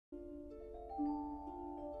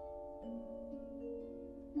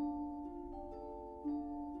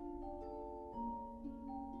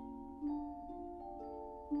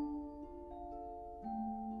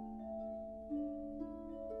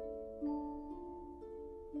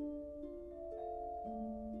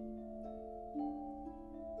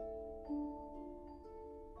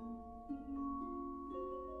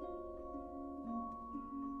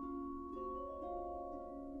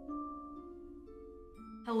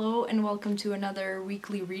Hello and welcome to another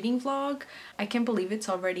weekly reading vlog. I can't believe it's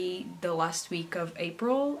already the last week of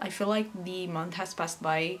April. I feel like the month has passed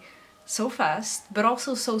by so fast, but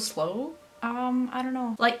also so slow. I don't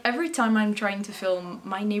know. Like every time I'm trying to film,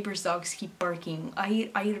 my neighbor's dogs keep barking.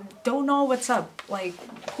 I don't know what's up. Like,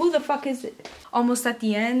 who the fuck is it? Almost at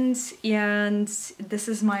the end, and this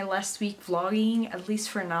is my last week vlogging, at least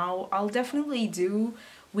for now. I'll definitely do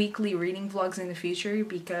weekly reading vlogs in the future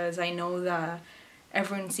because I know that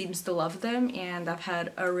everyone seems to love them and I've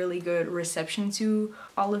had a really good reception to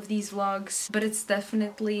all of these vlogs. But it's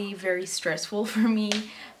definitely very stressful for me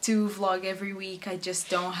to vlog every week. I just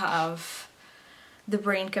don't have the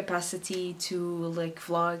brain capacity to like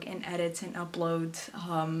vlog and edit and upload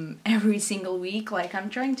every single week. Like, I'm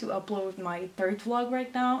trying to upload my third vlog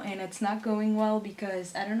right now and it's not going well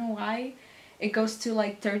because I don't know why. It goes to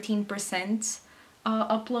like 13%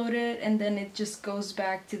 uploaded and then it just goes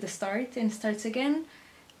back to the start and starts again.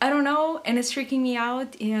 I don't know, and it's freaking me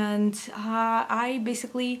out, and I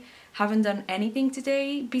basically haven't done anything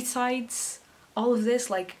today besides all of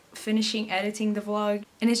this, like finishing editing the vlog,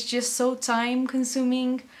 and it's just so time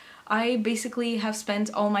consuming. I basically have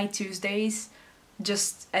spent all my Tuesdays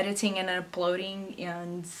just editing and uploading,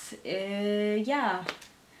 and yeah,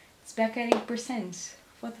 it's back at 8%.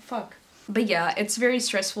 What the fuck? But yeah, it's very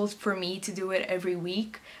stressful for me to do it every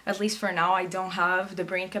week. At least for now, I don't have the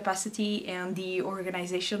brain capacity and the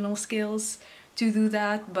organizational skills to do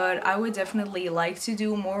that, but I would definitely like to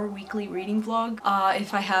do more weekly reading vlog.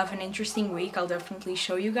 If I have an interesting week, I'll definitely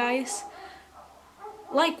show you guys.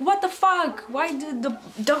 Like, what the fuck? Why do the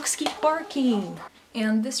dogs keep barking?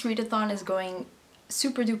 And this readathon is going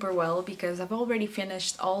super duper well because I've already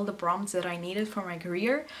finished all the prompts that I needed for my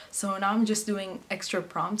career, so now I'm just doing extra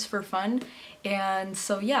prompts for fun. And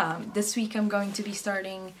so yeah, this week I'm going to be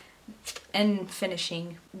starting and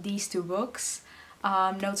finishing these two books.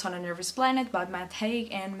 Notes on a Nervous Planet by Matt Haig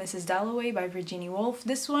and Mrs. Dalloway by Virginia Woolf.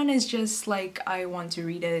 This one is just like, I want to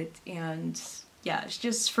read it and yeah, it's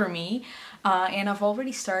just for me. And I've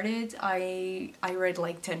already started. I read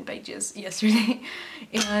like 10 pages yesterday.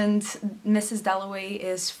 And Mrs. Dalloway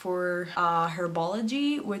is for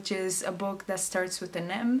herbology, which is a book that starts with an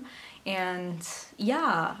M. And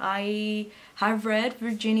yeah, I have read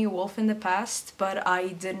Virginia Woolf in the past, but I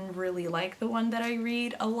didn't really like the one that I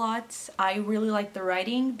read a lot. I really liked the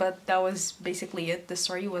writing, but that was basically it. The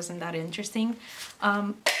story wasn't that interesting.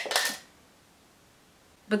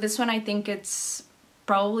 But this one, I think it's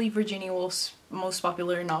probably Virginia Woolf's most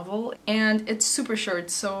popular novel, and it's super short,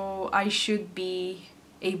 so I should be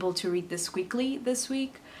able to read this quickly this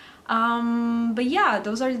week. But yeah,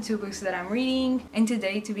 those are the two books that I'm reading, and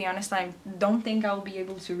today, to be honest, I don't think I'll be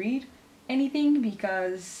able to read anything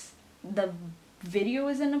because the video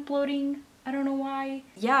isn't uploading. I don't know why.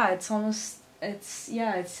 Yeah, it's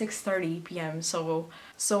 6:30 p.m. so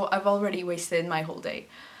I've already wasted my whole day.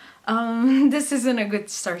 This isn't a good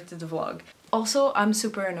start to the vlog. Also, I'm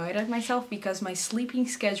super annoyed at myself because my sleeping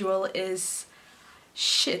schedule is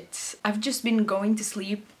shit. I've just been going to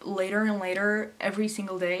sleep later and later every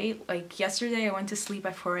single day. Like yesterday I went to sleep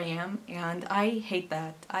at 4 a.m. and I hate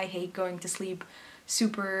that. I hate going to sleep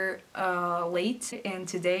super late, and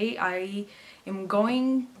today I'm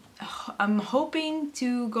hoping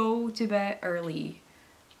to go to bed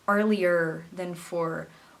earlier than 4.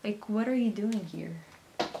 Like, what are you doing here?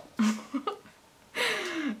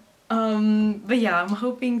 But yeah, I'm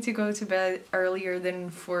hoping to go to bed earlier than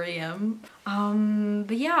 4 a.m.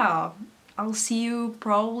 But yeah, I'll see you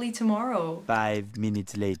probably tomorrow. 5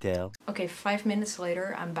 minutes later. Okay, 5 minutes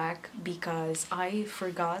later, I'm back because I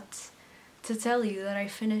forgot to tell you that I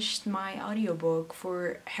finished my audiobook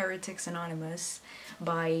for Heretics Anonymous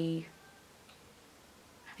by...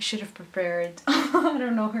 I should have prepared. I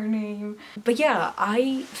don't know her name. But yeah,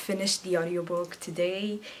 I finished the audiobook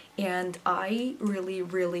today and I really,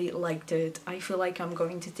 really liked it. I feel like I'm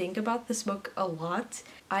going to think about this book a lot.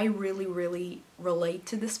 I really, really relate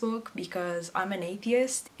to this book because I'm an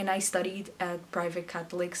atheist and I studied at private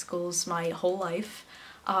Catholic schools my whole life.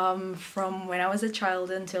 From when I was a child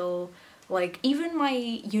until, like, even my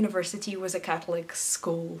university was a Catholic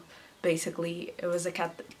school. Basically, it was a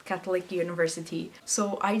Catholic university.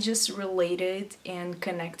 So I just related and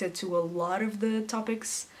connected to a lot of the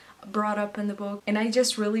topics brought up in the book. And I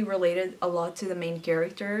just really related a lot to the main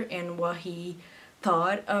character and what he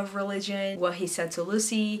thought of religion, what he said to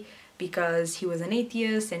Lucy, because he was an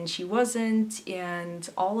atheist and she wasn't, and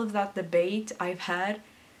all of that debate I've had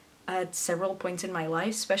at several points in my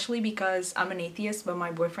life, especially because I'm an atheist but my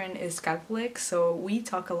boyfriend is Catholic, so we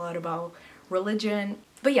talk a lot about religion.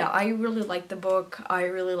 But yeah, I really like the book. I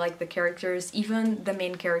really like the characters, even the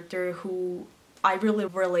main character who I really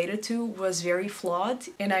related to was very flawed,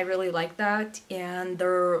 and I really liked that. And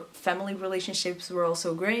their family relationships were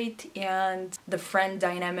also great, and the friend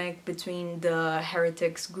dynamic between the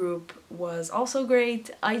heretics group was also great.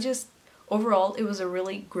 Overall, it was a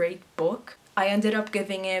really great book. I ended up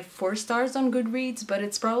giving it 4 stars on Goodreads, but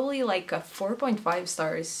it's probably like a 4.5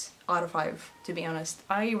 stars out of 5, to be honest.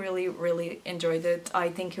 I really enjoyed it. I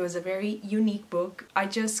think it was a very unique book. I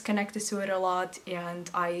just connected to it a lot, and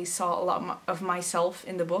I saw a lot of myself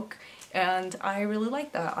in the book, and I really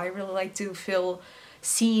like that. I really like to feel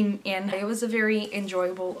seen, and it was a very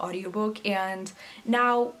enjoyable audiobook. And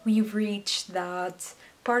now we've reached that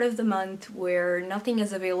part of the month where nothing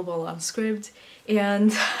is available on Scribd,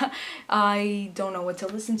 and I don't know what to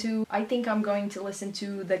listen to. I think I'm going to listen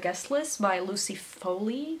to The Guest List by Lucy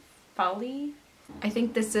Foley. I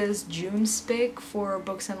think this is June's pick for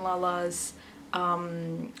Books and Lala's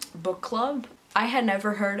book club. I had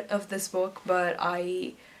never heard of this book, but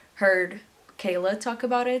I heard Kayla talk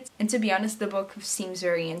about it, and to be honest, the book seems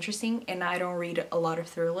very interesting, and I don't read a lot of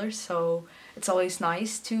thrillers, so it's always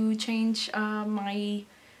nice to change my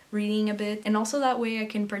reading a bit, and also that way I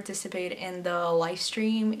can participate in the live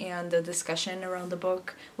stream and the discussion around the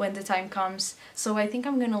book when the time comes. So I think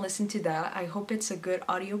I'm gonna listen to that. I hope it's a good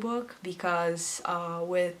audiobook, because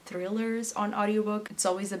with thrillers on audiobook it's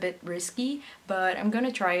always a bit risky, but I'm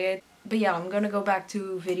gonna try it. But yeah, I'm gonna go back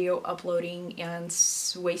to video uploading and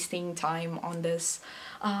wasting time on this.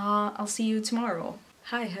 I'll see you tomorrow.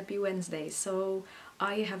 Hi, happy Wednesday. So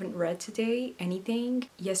I haven't read today anything.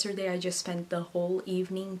 Yesterday I just spent the whole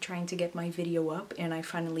evening trying to get my video up, and I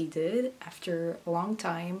finally did after a long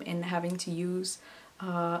time and having to use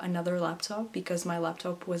another laptop because my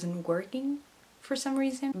laptop wasn't working for some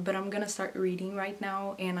reason. But I'm gonna start reading right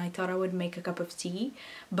now, and I thought I would make a cup of tea,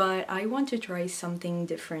 but I want to try something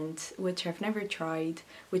different, which I've never tried,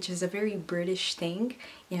 which is a very British thing,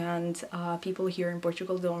 and people here in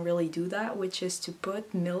Portugal don't really do that, which is to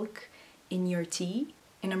put milk in your tea.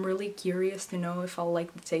 And I'm really curious to know if I'll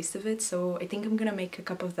like the taste of it, so I think I'm gonna make a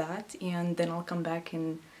cup of that, and then I'll come back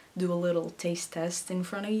and do a little taste test in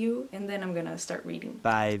front of you, and then I'm gonna start reading.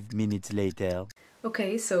 5 minutes later.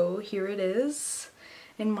 Okay, so here it is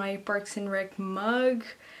in my Parks and Rec mug.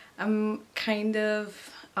 I'm kind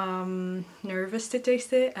of nervous to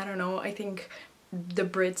taste it. I don't know, I think the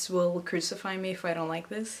Brits will crucify me if I don't like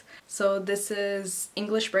this. So this is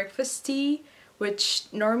English breakfast tea, which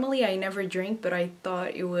normally I never drink, but I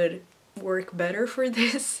thought it would work better for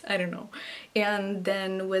this. I don't know. And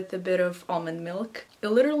then with a bit of almond milk. It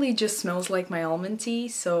literally just smells like my almond tea,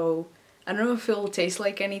 so I don't know if it'll taste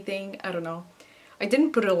like anything. I don't know. I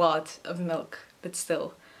didn't put a lot of milk, but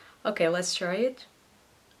still. Okay, let's try it.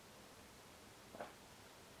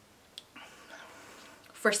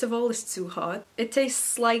 First of all, it's too hot. It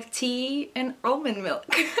tastes like tea and almond milk.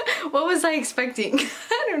 What was I expecting?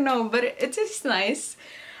 I don't know, but it tastes nice.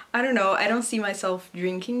 I don't know, I don't see myself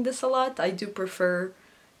drinking this a lot. I do prefer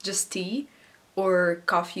just tea or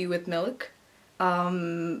coffee with milk.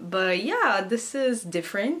 But yeah, this is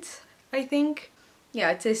different, I think.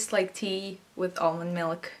 Yeah, it tastes like tea with almond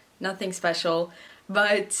milk. Nothing special.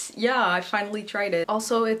 But yeah, I finally tried it.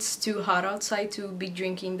 Also, it's too hot outside to be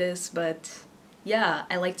drinking this, but yeah,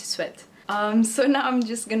 I like to sweat. So now I'm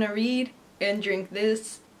just gonna read and drink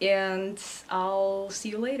this, and I'll see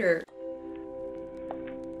you later.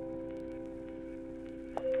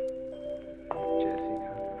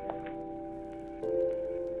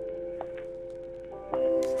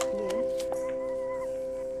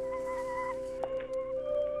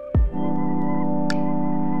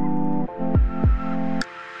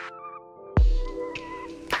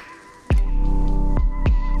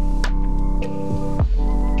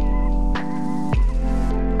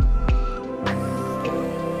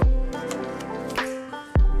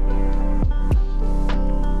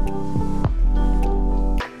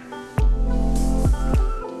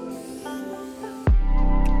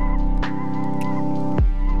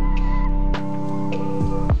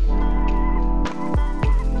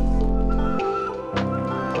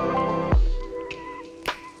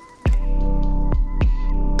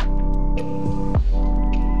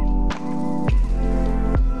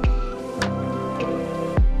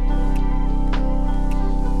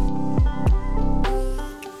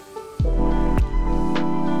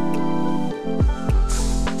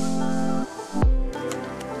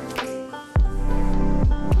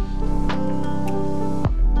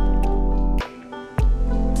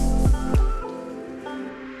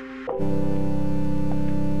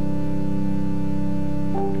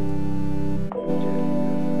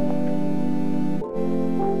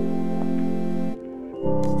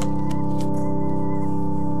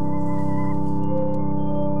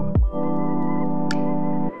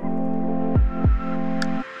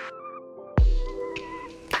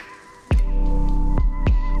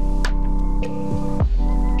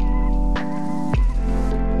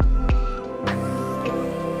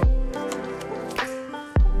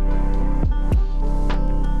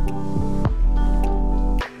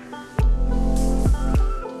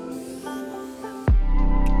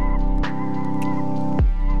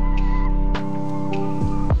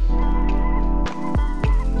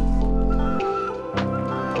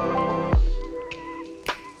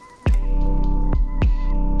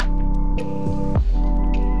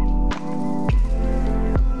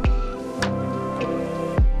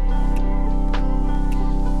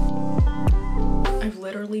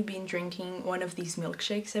 literally been drinking one of these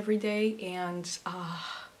milkshakes every day, and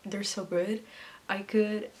they're so good. I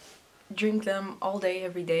could drink them all day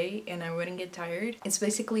every day and I wouldn't get tired. It's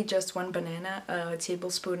basically just one banana, a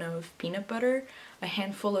tablespoon of peanut butter, a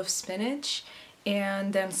handful of spinach,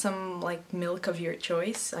 and then some like milk of your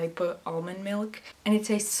choice. I put almond milk and it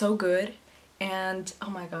tastes so good. And oh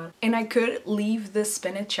my god. And I could leave the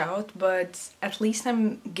spinach out, but at least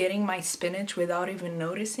I'm getting my spinach without even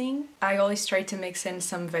noticing. I always try to mix in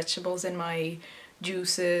some vegetables in my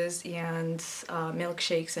juices and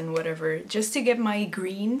milkshakes and whatever, just to get my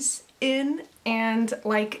greens in, and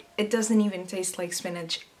like it doesn't even taste like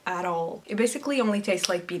spinach at all. It basically only tastes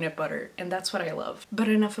like peanut butter, and that's what I love. But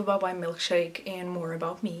enough about my milkshake and more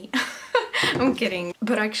about me. I'm kidding.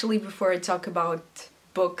 But actually, before I talk about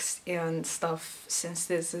books and stuff, since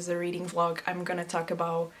this is a reading vlog, I'm gonna talk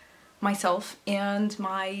about myself and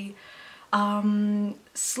my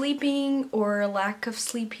sleeping or lack of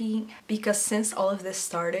sleeping, because since all of this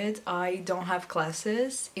started I don't have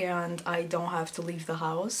classes and I don't have to leave the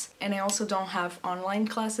house, and I also don't have online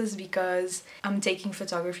classes because I'm taking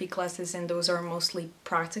photography classes and those are mostly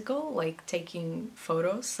practical, like taking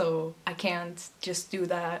photos, so I can't just do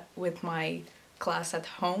that with my class at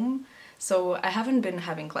home. So I haven't been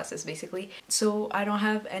having classes basically, so I don't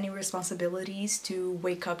have any responsibilities to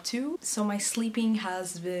wake up to, so my sleeping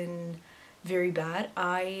has been very bad.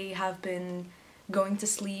 I have been going to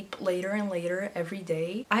sleep later and later every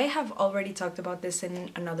day. I have already talked about this in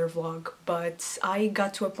another vlog, but I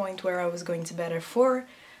got to a point where I was going to bed at 4:30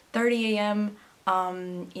 a.m.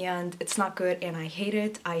 And it's not good and I hate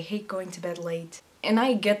it. I hate going to bed late. And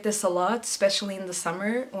I get this a lot, especially in the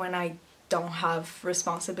summer when I don't have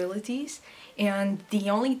responsibilities. And the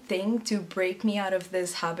only thing to break me out of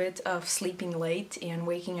this habit of sleeping late and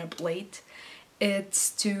waking up late, it's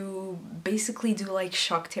to basically do like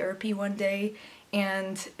shock therapy one day,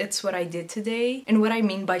 and it's what I did today. And what I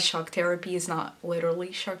mean by shock therapy is not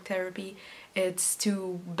literally shock therapy. It's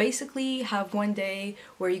to basically have one day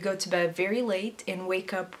where you go to bed very late and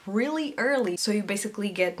wake up really early, so you basically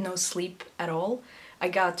get no sleep at all. I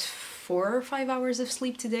got 4 or 5 hours of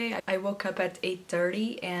sleep today. I woke up at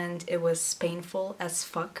 8:30 and it was painful as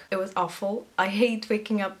fuck. It was awful. I hate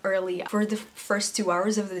waking up early. For the first 2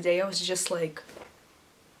 hours of the day I was just like...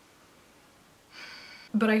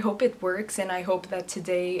 But I hope it works, and I hope that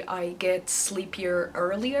today I get sleepier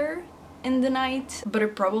earlier in the night. But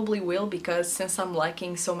it probably will, because since I'm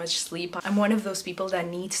lacking so much sleep, I'm one of those people that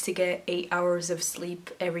needs to get 8 hours of sleep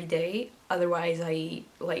every day. Otherwise I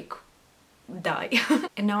like die.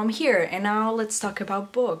 And now I'm here, and now let's talk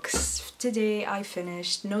about books. Today I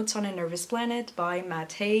finished Notes on a Nervous Planet by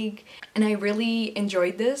Matt Haig, and I really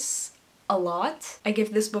enjoyed this a lot. I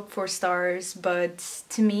give this book 4 stars, but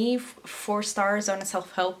to me 4 stars on a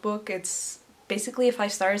self-help book, it's basically a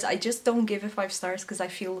 5 stars. I just don't give it 5 stars because I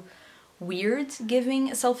feel weird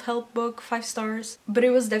giving a self-help book 5 stars. But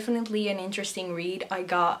it was definitely an interesting read. I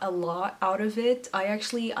got a lot out of it.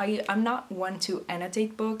 I'm not one to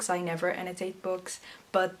annotate books. I never annotate books.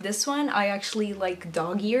 But this one I actually like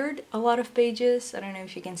dog-eared a lot of pages. I don't know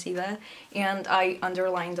if you can see that. And I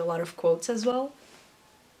underlined a lot of quotes as well.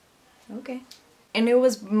 Okay. And it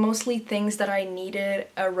was mostly things that I needed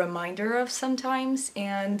a reminder of sometimes.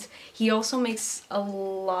 And he also makes a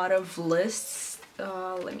lot of lists.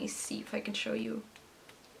 Let me see if I can show you.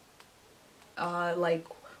 Like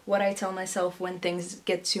what I tell myself when things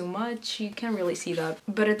get too much. You can't really see that.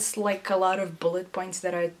 But it's like a lot of bullet points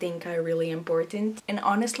that I think are really important. And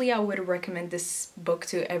honestly, I would recommend this book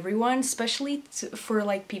to everyone, especially for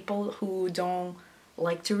like people who don't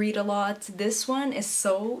like to read a lot. This one is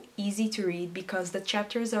so easy to read because the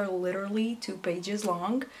chapters are literally 2 pages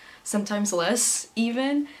long, sometimes less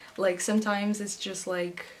even. Like sometimes it's just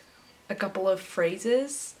like a couple of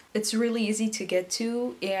phrases. It's really easy to get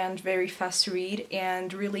to and very fast to read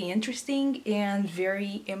and really interesting and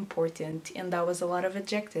very important. And that was a lot of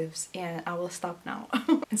adjectives, and I will stop now.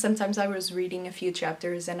 And sometimes I was reading a few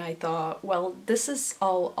chapters and I thought, well, this is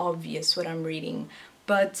all obvious what I'm reading,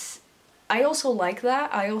 but I also like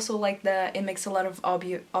that. I also like that it makes a lot of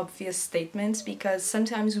obvious statements, because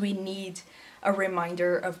sometimes we need a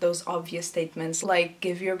reminder of those obvious statements, like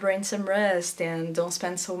give your brain some rest and don't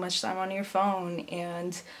spend so much time on your phone,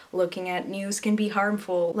 and looking at news can be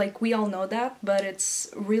harmful. Like, we all know that, but it's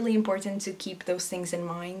really important to keep those things in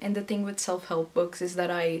mind. And the thing with self-help books is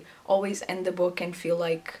that I always end the book and feel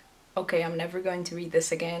like, okay, I'm never going to read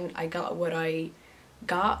this again. I got what I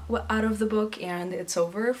got out of the book and it's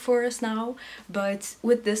over for us now. But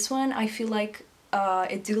with this one, I feel like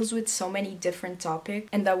it deals with so many different topics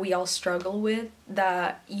and that we all struggle with,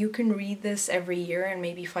 that you can read this every year and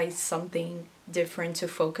maybe find something different to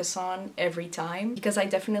focus on every time, because I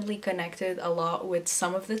definitely connected a lot with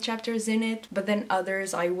some of the chapters in it, but then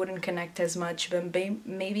others I wouldn't connect as much. But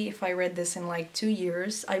maybe if I read this in like 2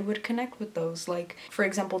 years, I would connect with those. Like, for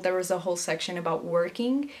example, there was a whole section about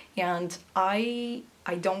working, and I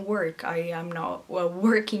don't work. I am not a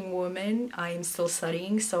working woman. I am still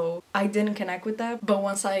studying, so I didn't connect with that. But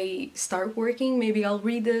once I start working, maybe I'll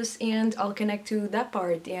read this and I'll connect to that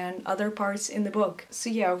part and other parts in the book. So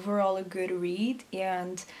yeah, overall a good read.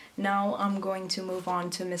 And now I'm going to move on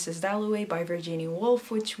to Mrs. Dalloway by Virginia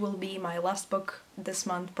Woolf, which will be my last book this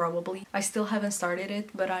month probably. I still haven't started it,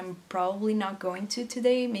 but I'm probably not going to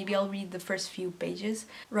today. Maybe I'll read the first few pages.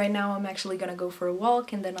 Right now I'm actually gonna go for a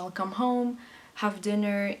walk, and then I'll come home, have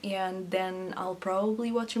dinner, and then I'll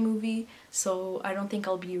probably watch a movie. So I don't think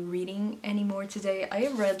I'll be reading anymore today. I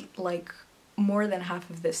have read like more than half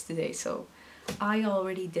of this today, so I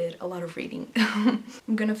already did a lot of reading.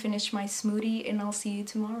 I'm gonna finish my smoothie and I'll see you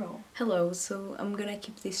tomorrow. Hello, so I'm gonna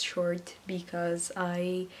keep this short because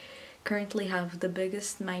I currently have the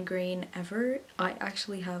biggest migraine ever. I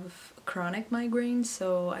actually have chronic migraines,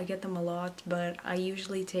 so I get them a lot, but I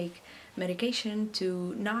usually take medication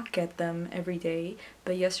to not get them every day.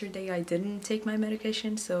 But yesterday I didn't take my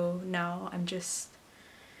medication, so now I'm just,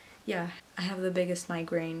 yeah, I have the biggest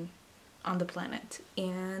migraine on the planet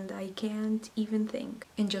and I can't even think.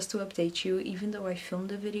 And just to update you, even though I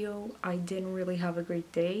filmed a video, I didn't really have a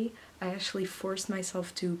great day. I actually forced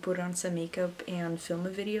myself to put on some makeup and film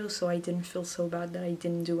a video, so I didn't feel so bad that I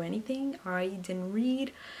didn't do anything. I didn't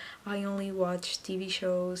read, I only watched TV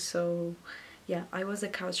shows, so yeah, I was a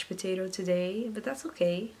couch potato today, but that's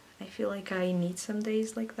okay. I feel like I need some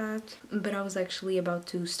days like that. But I was actually about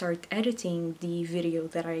to start editing the video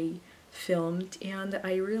that I filmed, and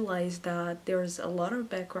I realized that there's a lot of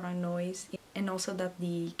background noise, and also that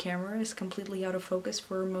the camera is completely out of focus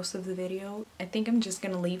for most of the video. I think I'm just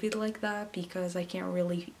gonna leave it like that because I can't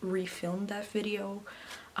really refilm that video,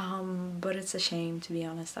 but it's a shame, to be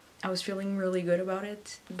honest. I was feeling really good about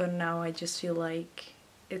it, but now I just feel like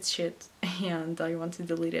it's shit and I want to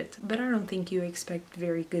delete it. But I don't think you expect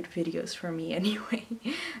very good videos from me anyway.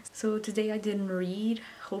 So today I didn't read.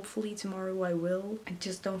 Hopefully tomorrow I will. I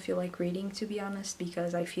just don't feel like reading, to be honest,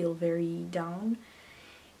 because I feel very down.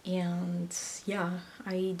 And yeah,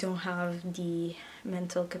 I don't have the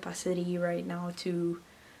mental capacity right now to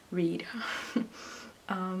read.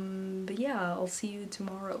 But yeah, I'll see you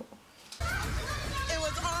tomorrow. It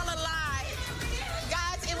was all a lie.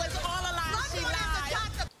 Guys, it was all a lie. She lied.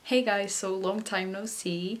 Hey guys, so long time no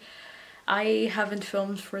see. I haven't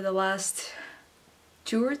filmed for the last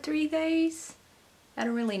 2 or 3 days. I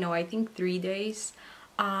don't really know, I think 3 days.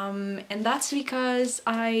 And that's because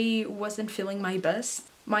I wasn't feeling my best.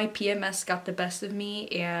 My PMS got the best of me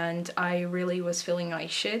and I really was feeling like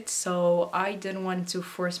shit, so I didn't want to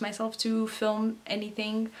force myself to film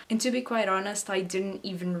anything. And to be quite honest, I didn't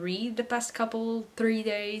even read the past 3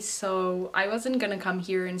 days, so I wasn't gonna come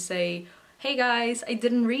here and say, hey guys, I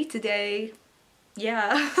didn't read today.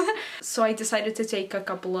 Yeah. So I decided to take a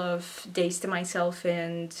couple of days to myself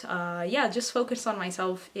and yeah, just focus on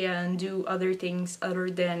myself and do other things other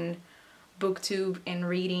than booktube and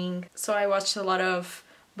reading. So I watched a lot of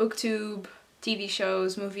booktube, TV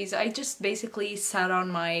shows, movies. I just basically sat on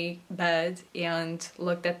my bed and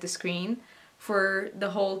looked at the screen for the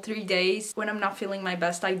whole 3 days. When I'm not feeling my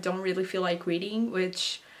best, I don't really feel like reading,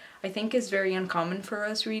 which I think is very uncommon for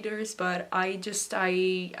us readers, but I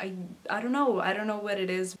don't know what it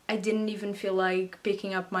is. I didn't even feel like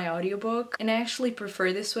picking up my audiobook, and I actually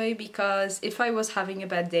prefer this way because if I was having a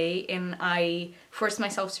bad day and I forced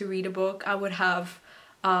myself to read a book, I would have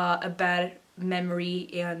a bad memory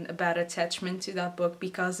and a bad attachment to that book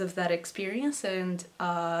because of that experience and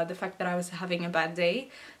the fact that I was having a bad day.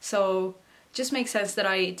 So just makes sense that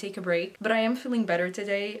I take a break. But I am feeling better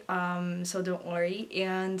today, so don't worry.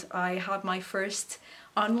 And I had my first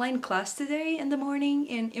online class today in the morning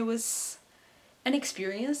and it was an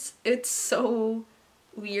experience. It's so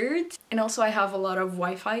weird. And also I have a lot of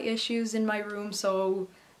Wi-Fi issues in my room, so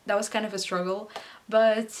that was kind of a struggle.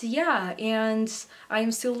 But yeah, and I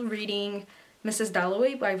am still reading Mrs.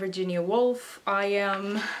 Dalloway by Virginia Woolf. I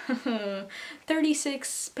am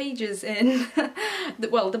 36 pages in.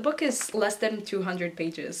 Well, the book is less than 200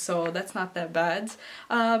 pages, so that's not that bad.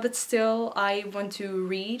 But still, I want to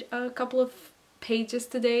read a couple of pages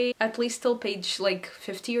today, at least till page like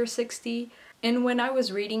 50 or 60. And when I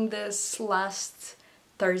was reading this last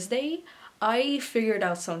Thursday, I figured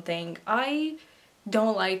out something. I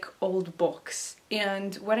don't like old books.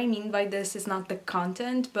 And what I mean by this is not the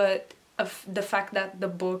content, but of the fact that the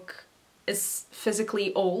book is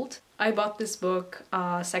physically old. I bought this book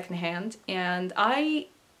secondhand, and I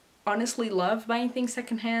honestly love buying things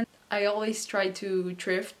secondhand. I always try to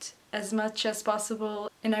thrift as much as possible,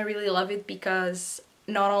 and I really love it because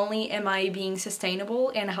not only am I being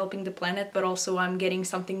sustainable and helping the planet, but also I'm getting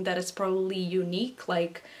something that is probably unique.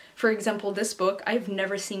 Like, for example, this book, I've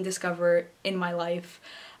never seen this cover in my life,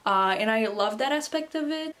 and I love that aspect of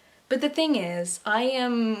it. But the thing is, I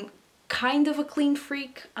am kind of a clean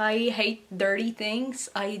freak. I hate dirty things.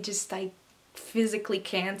 I physically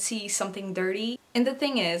can't see something dirty. And the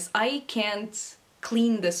thing is, I can't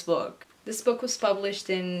clean this book. This book was published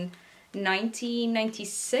in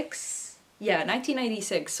 1996. Yeah,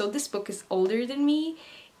 1996. So this book is older than me,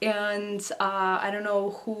 and I don't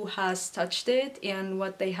know who has touched it and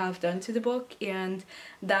what they have done to the book, and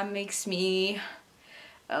that makes me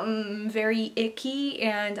very icky,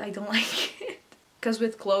 and I don't like it. Because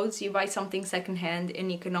with clothes, you buy something secondhand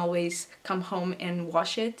and you can always come home and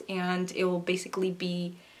wash it and it will basically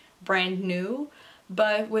be brand new.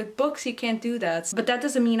 But with books, you can't do that. But that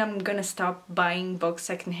doesn't mean I'm gonna stop buying books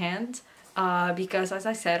secondhand, because as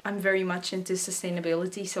I said, I'm very much into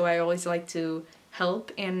sustainability, so I always like to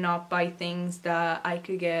help and not buy things that I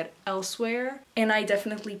could get elsewhere. And I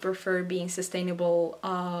definitely prefer being sustainable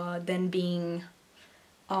than being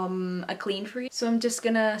a clean freak. So I'm just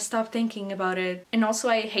gonna stop thinking about it. And also,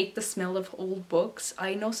 I hate the smell of old books.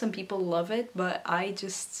 I know some people love it, but I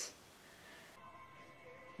just...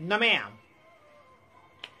 No ma'am.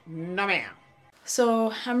 No ma'am.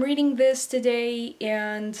 So I'm reading this today,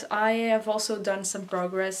 and I have also done some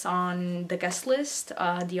progress on the guest list,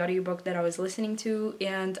 the audiobook that I was listening to,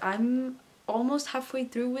 and I'm almost halfway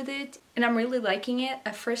through with it, and I'm really liking it.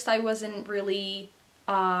 At first I wasn't really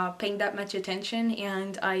paying that much attention,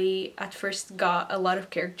 and I at first got a lot of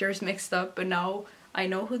characters mixed up, but now I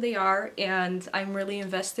know who they are and I'm really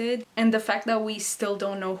invested. And the fact that we still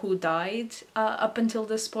don't know who died up until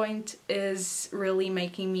this point is really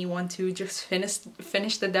making me want to just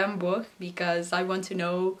finish the damn book, because I want to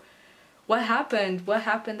know what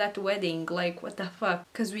happened at the wedding, like what the fuck.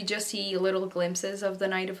 Because we just see little glimpses of the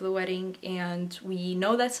night of the wedding, and we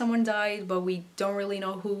know that someone died, but we don't really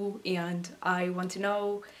know who, and I want to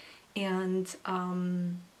know. And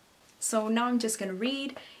so now I'm just gonna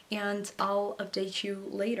read, and I'll update you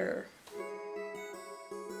later.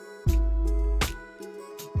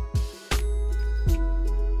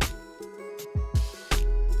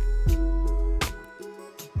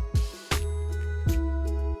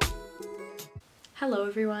 Hello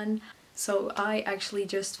everyone! So I actually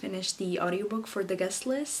just finished the audiobook for the guest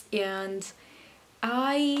list, and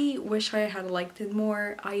I wish I had liked it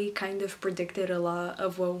more. I kind of predicted a lot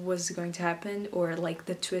of what was going to happen, or like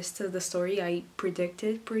the twist of the story I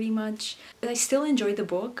predicted pretty much. But I still enjoyed the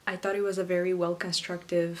book. I thought it was a very well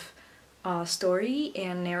constructed story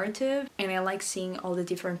and narrative, and I like seeing all the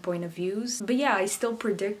different point of views. But yeah, I still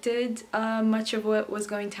predicted much of what was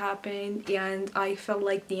going to happen, and I felt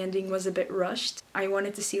like the ending was a bit rushed. I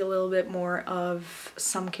wanted to see a little bit more of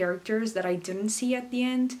some characters that I didn't see at the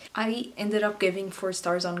end. I ended up giving 4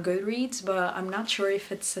 stars on Goodreads, but I'm not sure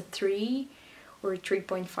if it's a 3 or a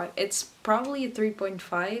 3.5. It's probably a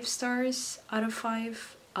 3.5 stars out of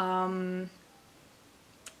 5,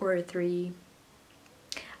 or a 3.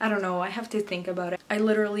 I don't know, I have to think about it. I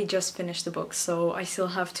literally just finished the book, so I still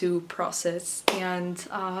have to process and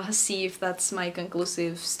see if that's my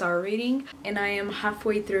conclusive star rating. And I am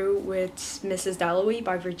halfway through with Mrs. Dalloway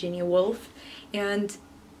by Virginia Woolf, and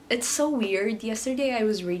it's so weird. Yesterday I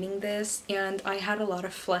was reading this and I had a lot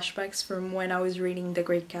of flashbacks from when I was reading The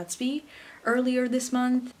Great Gatsby earlier this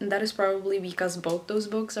month, and that is probably because both those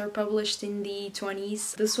books are published in the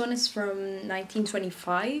 20s. This one is from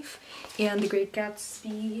 1925 and The Great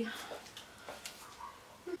Gatsby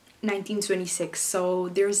 1926, so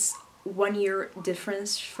there's 1 year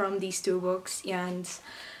difference from these two books, and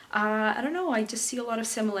I don't know, I just see a lot of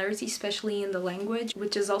similarity, especially in the language,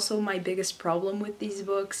 which is also my biggest problem with these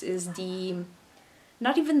books, is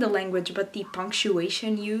not even the language, but the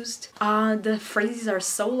punctuation used. The phrases are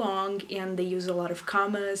so long and they use a lot of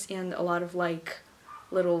commas and a lot of like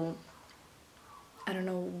little, I don't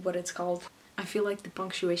know what it's called. I feel like the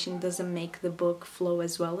punctuation doesn't make the book flow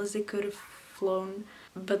as well as it could have flown.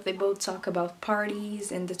 But they both talk about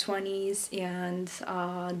parties in the 20s, and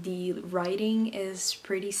the writing is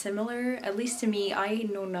pretty similar. At least to me, I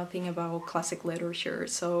know nothing about classic literature,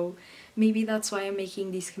 so maybe that's why I'm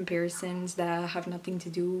making these comparisons that have nothing to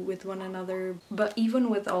do with one another. But even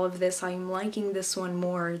with all of this, I'm liking this one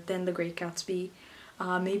more than The Great Gatsby.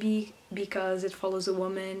 Maybe because it follows a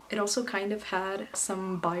woman. It also kind of had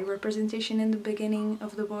some bi representation in the beginning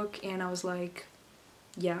of the book, and I was like,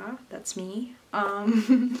 yeah, that's me.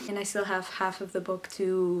 And I still have half of the book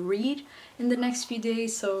to read in the next few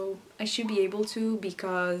days, so I should be able to,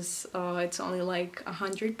 because it's only like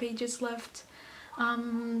 100 pages left.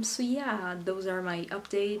 So yeah, those are my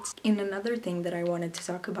updates. And another thing that I wanted to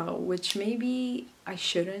talk about, which maybe I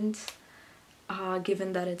shouldn't,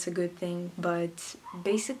 given that it's a good thing, but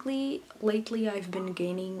basically lately I've been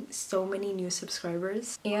gaining so many new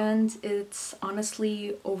subscribers and it's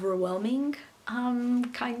honestly overwhelming.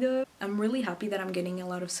 Kind of. I'm really happy that I'm getting a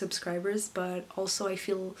lot of subscribers, but also I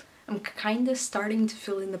feel I'm kind of starting to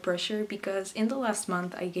feel in the pressure, because in the last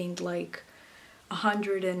month I gained like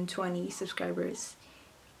 120 subscribers.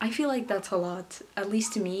 I feel like that's a lot, at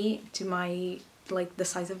least to me, to my, like, the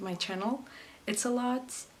size of my channel. It's a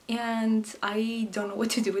lot, and I don't know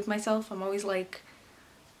what to do with myself. I'm always like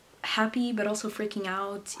happy but also freaking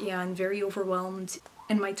out and very overwhelmed.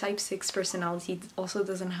 And my type 6 personality also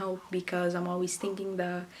doesn't help, because I'm always thinking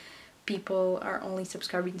that people are only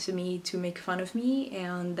subscribing to me to make fun of me,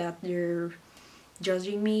 and that they're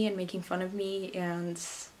judging me and making fun of me, and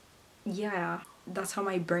yeah, that's how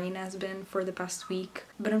my brain has been for the past week.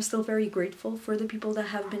 But I'm still very grateful for the people that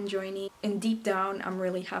have been joining, and deep down I'm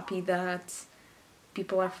really happy that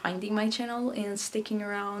people are finding my channel and sticking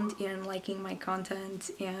around and liking my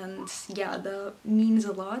content, and yeah, that means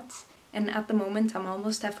a lot. And at the moment I'm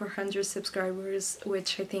almost at 400 subscribers,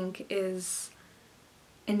 which I think is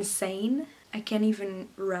insane. I can't even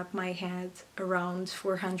wrap my head around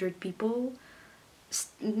 400 people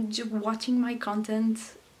watching my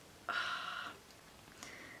content.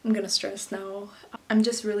 I'm gonna stress now. I'm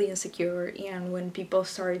just really insecure, and when people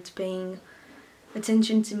start paying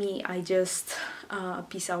attention to me, I just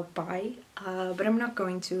peace out, bye. But I'm not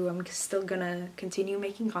going to. I'm still gonna continue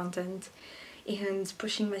making content and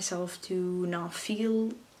pushing myself to not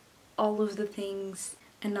feel all of the things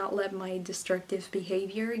and not let my destructive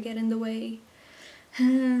behavior get in the way.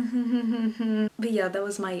 But yeah, that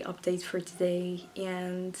was my update for today,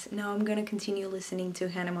 and now I'm gonna continue listening to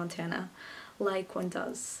Hannah Montana like one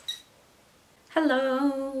does.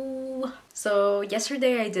 Hello! So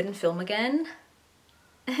yesterday I didn't film again.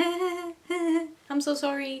 I'm so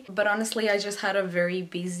sorry. But honestly, I just had a very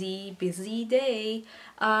busy day,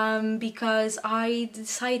 because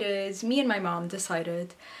me and my mom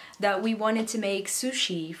decided that we wanted to make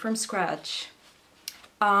sushi from scratch.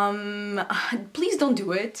 Please don't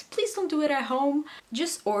do it. Please don't do it at home.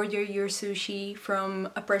 Just order your sushi from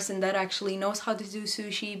a person that actually knows how to do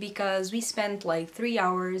sushi, because we spent like 3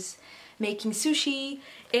 hours making sushi,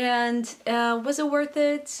 and was it worth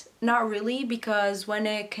it? Not really, because when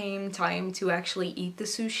it came time to actually eat the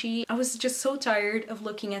sushi, I was just so tired of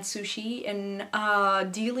looking at sushi and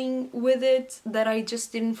dealing with it that I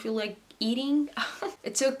just didn't feel like eating.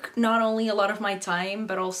 It took not only a lot of my time,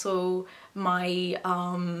 but also my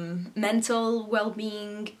mental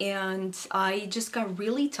well-being, and I just got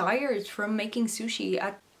really tired from making sushi.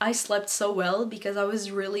 I slept so well because I was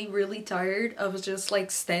really tired. I was just like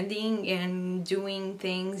standing and doing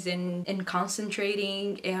things and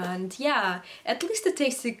concentrating, and yeah, at least it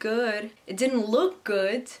tasted good. It didn't look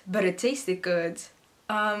good, but it tasted good.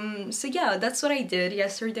 So yeah, that's what I did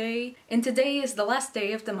yesterday, and today is the last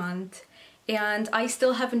day of the month, and I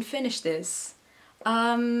still haven't finished this.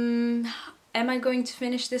 Am I going to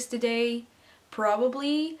finish this today?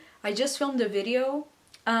 Probably. I just filmed a video,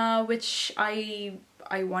 which I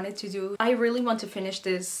wanted to do. I really want to finish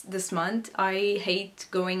this month. I hate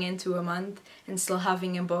going into a month and still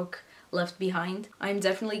having a book left behind. I'm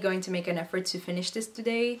definitely going to make an effort to finish this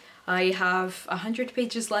today. I have 100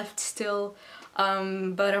 pages left still,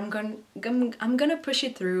 but I'm gonna push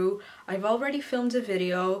it through. I've already filmed a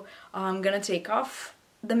video. I'm gonna take off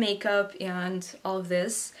the makeup and all of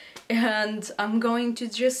this, and I'm going to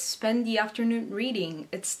just spend the afternoon reading.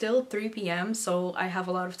 It's still 3 p.m. so I have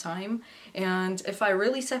a lot of time, and if I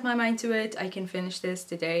really set my mind to it, I can finish this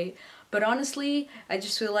today. But honestly, I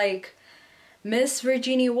just feel like Miss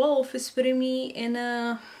Virginia Woolf is putting me in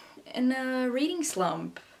a reading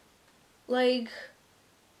slump. Like,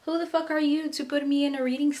 who the fuck are you to put me in a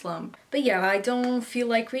reading slump? But yeah, I don't feel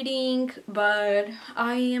like reading, but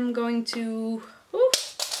I am going to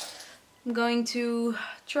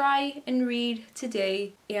try and read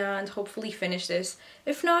today and hopefully finish this.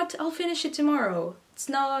 If not, I'll finish it tomorrow. It's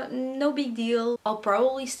no big deal. I'll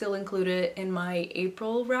probably still include it in my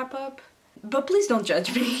April wrap-up. But please don't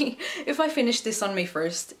judge me if I finish this on May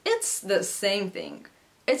 1st. It's the same thing.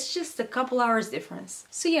 It's just a couple hours difference.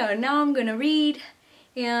 So yeah, now I'm gonna read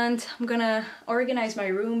and I'm gonna organize my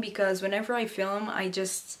room, because whenever I film, I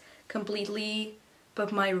just completely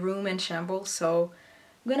put my room in shambles. So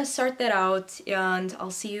I'm gonna sort that out, and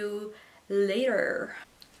I'll see you later.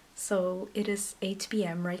 So it is 8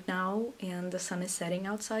 p.m. right now and the sun is setting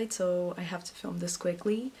outside, so I have to film this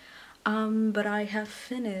quickly. But I have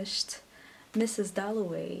finished Mrs.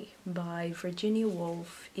 Dalloway by Virginia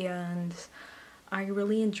Woolf, and I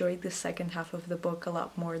really enjoyed the second half of the book a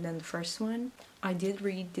lot more than the first one. I did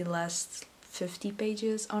read the last 50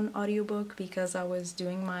 pages on audiobook because I was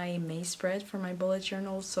doing my May spread for my bullet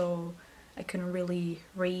journal, so I couldn't really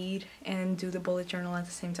read and do the bullet journal at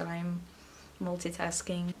the same time,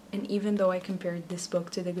 multitasking. And even though I compared this book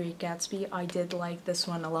to The Great Gatsby, I did like this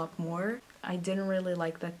one a lot more. I didn't really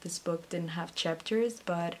like that this book didn't have chapters,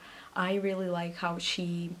 but I really like how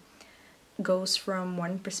she goes from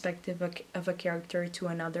one perspective of a character to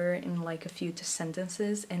another in like a few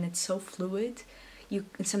sentences, and it's so fluid.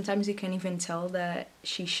 Sometimes you can't even tell that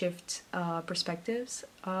she shifts perspectives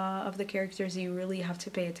of the characters. You really have to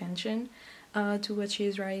pay attention to what she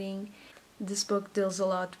is writing. This book deals a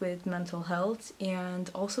lot with mental health and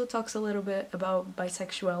also talks a little bit about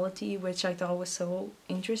bisexuality, which I thought was so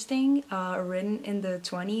interesting. Written in the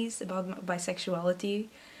 20s about bisexuality.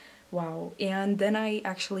 Wow. And then I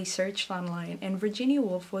actually searched online, and Virginia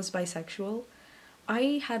Woolf was bisexual.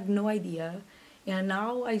 I had no idea, and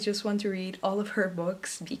now I just want to read all of her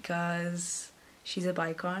books because she's a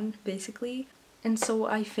bicon, basically. And so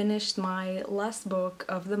I finished my last book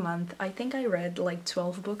of the month. I think I read like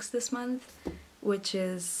 12 books this month, which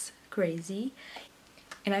is crazy.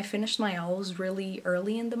 And I finished my owls really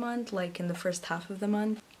early in the month, like in the first half of the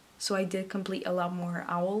month. So I did complete a lot more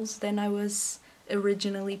owls than I was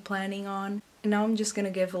originally planning on. And now I'm just gonna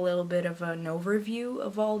give a little bit of an overview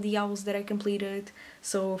of all the owls that I completed.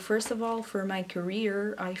 So first of all, for my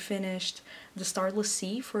career, I finished The Starless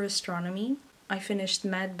Sea for astronomy. I finished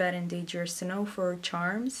Mad, Bad and Dangerous to Know for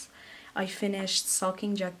charms. I finished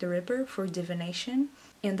Stalking Jack the Ripper for divination.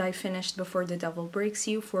 And I finished Before the Devil Breaks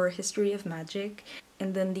You for history of magic.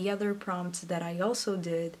 And then the other prompts that I also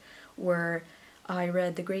did were I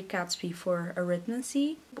read The Great Gatsby for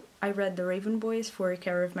arithmancy. I read The Raven Boys for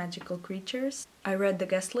Care of Magical Creatures. I read The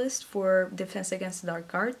Guest List for Defense Against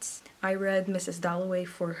Dark Arts. I read Mrs. Dalloway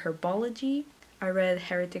for herbology. I read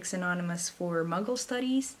Heretics Anonymous for Muggle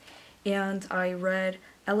studies. And I read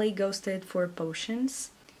LA Ghosted for potions.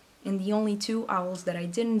 And the only two owls that I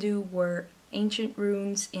didn't do were Ancient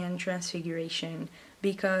Runes and Transfiguration,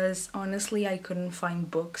 because honestly I couldn't find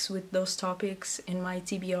books with those topics in my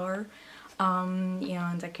TBR.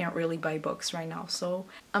 And I can't really buy books right now, so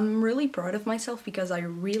I'm really proud of myself because I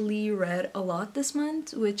really read a lot this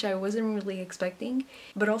month, which I wasn't really expecting.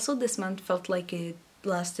 But also this month felt like it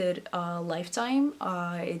lasted a lifetime.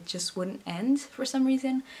 It just wouldn't end for some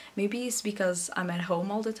reason. Maybe it's because I'm at home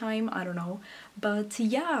all the time, I don't know. But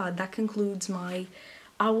yeah, that concludes my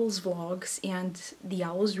Owls vlogs and the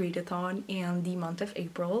Owls readathon and the month of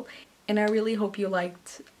April. And I really hope you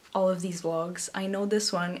liked all of these vlogs. I know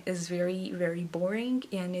this one is very, very boring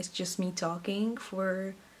and it's just me talking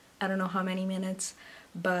for I don't know how many minutes,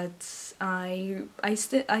 but I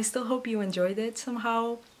still hope you enjoyed it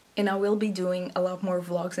somehow. And I will be doing a lot more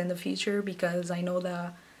vlogs in the future because I know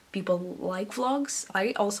that people like vlogs.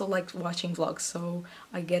 I also like watching vlogs, so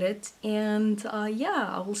I get it. And yeah,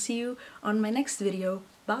 I will see you on my next video.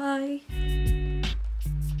 Bye!